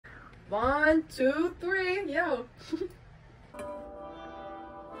1, 2, 3, yo.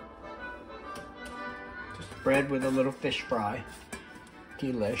 Just bread with a little fish fry.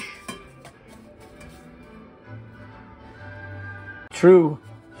 Delish. True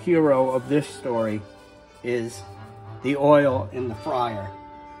hero of this story is the oil in the fryer.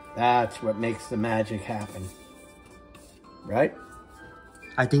 That's what makes the magic happen. Right?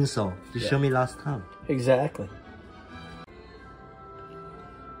 I think so. You showed me last time. Exactly.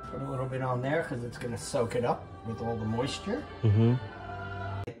 Put a little bit on there because it's going to soak it up with all the moisture. Mm-hmm.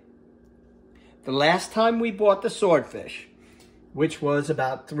 The last time we bought the swordfish, which was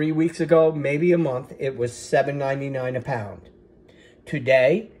about 3 weeks ago, maybe a month, it was $7.99 a pound.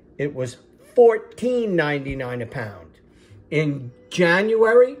 Today, it was $14.99 a pound. In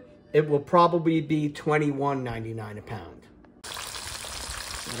January, it will probably be $21.99 a pound.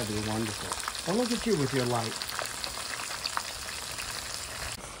 That'll be wonderful. Oh, look at you with your light.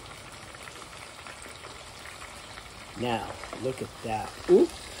 Now, look at that. Ooh,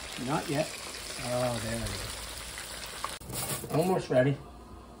 not yet. Oh, there it is. Almost ready.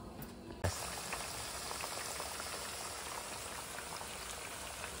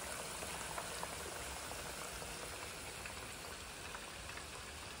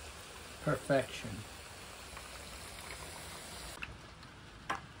 Perfection.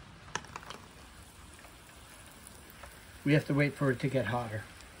 We have to wait for it to get hotter.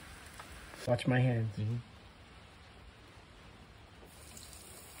 Watch my hands. Mm-hmm.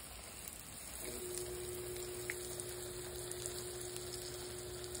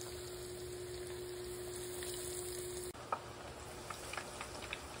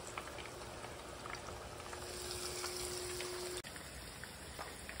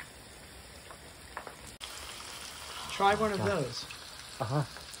 Try one of those. Uh-huh.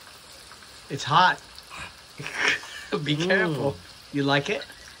 It's hot. Be careful. You like it?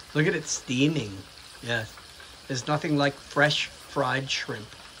 Look at it steaming. Yes. There's nothing like fresh fried shrimp.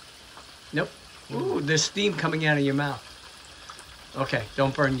 Nope. Ooh, there's steam coming out of your mouth. Okay,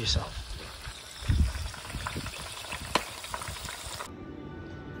 don't burn yourself.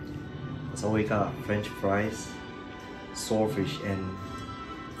 So we got French fries, swordfish, and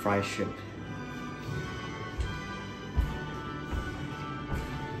fried shrimp.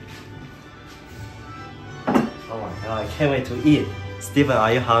 Oh my god, I can't wait to eat. Steven,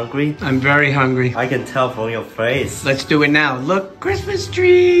 are you hungry? I'm very hungry. I can tell from your face. Let's do it now. Look, Christmas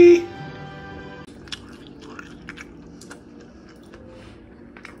tree!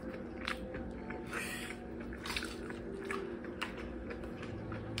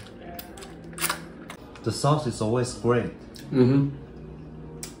 The sauce is always great.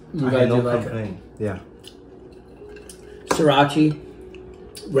 Mm-hmm. I have no complaint. Yeah. Sriracha,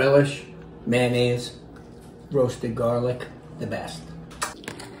 relish, mayonnaise, roasted garlic, the best.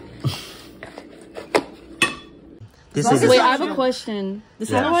 This is Wait, I have a question.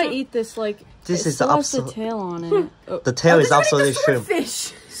 Yeah. How do I eat this? Like, This it is still the has the absolute. tail on it. Oh. The tail is absolutely shrimp.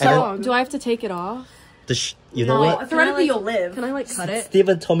 Fish. So, do I have to take it off? You know what? Theoretically, you'll live. Can I like cut it?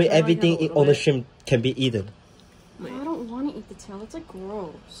 Steven told me Can I, like, everything have a little on the bit? shrimp can be eaten. I don't want to eat the tail. That's like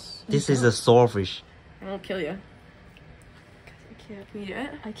gross. This is the swordfish. I'll kill you. I can't. Can you do it?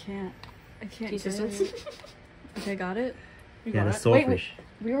 I can't. I can't. Jesus. do it. Okay, got it. Yeah, the it? swordfish.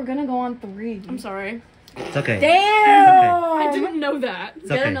 We were gonna go on 3. I'm sorry. It's okay. Damn! I didn't know that. It's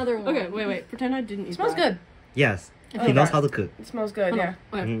Get okay. another one. Okay, wait. Pretend I didn't eat It smells that. good. Yes. Okay. He knows how to cook. It smells good, yeah.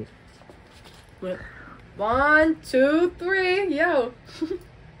 Okay. Mhm. Wait. 1, 2, 3, yo.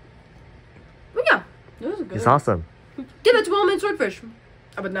 Well, yeah. It was good. It's awesome. Give it to well-made swordfish.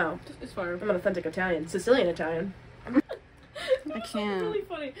 Oh, but no. It's fire. I'm an authentic Italian. Sicilian Italian. I can't. Really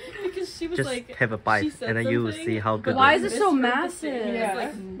funny because she was Just like, have a bite she said and then you will something, see how good Why it is is. it so misheard the massive? thing, and Yeah. It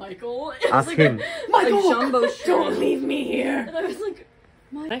was like Michael. It was Ask like him. Like jumbo shrimp. Don't leave me here. And I was like,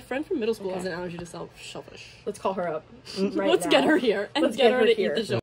 my friend from middle school has an allergy to shellfish. Let's call her up. Right Let's now. get her here and Let's get get her her to here. eat the shellfish.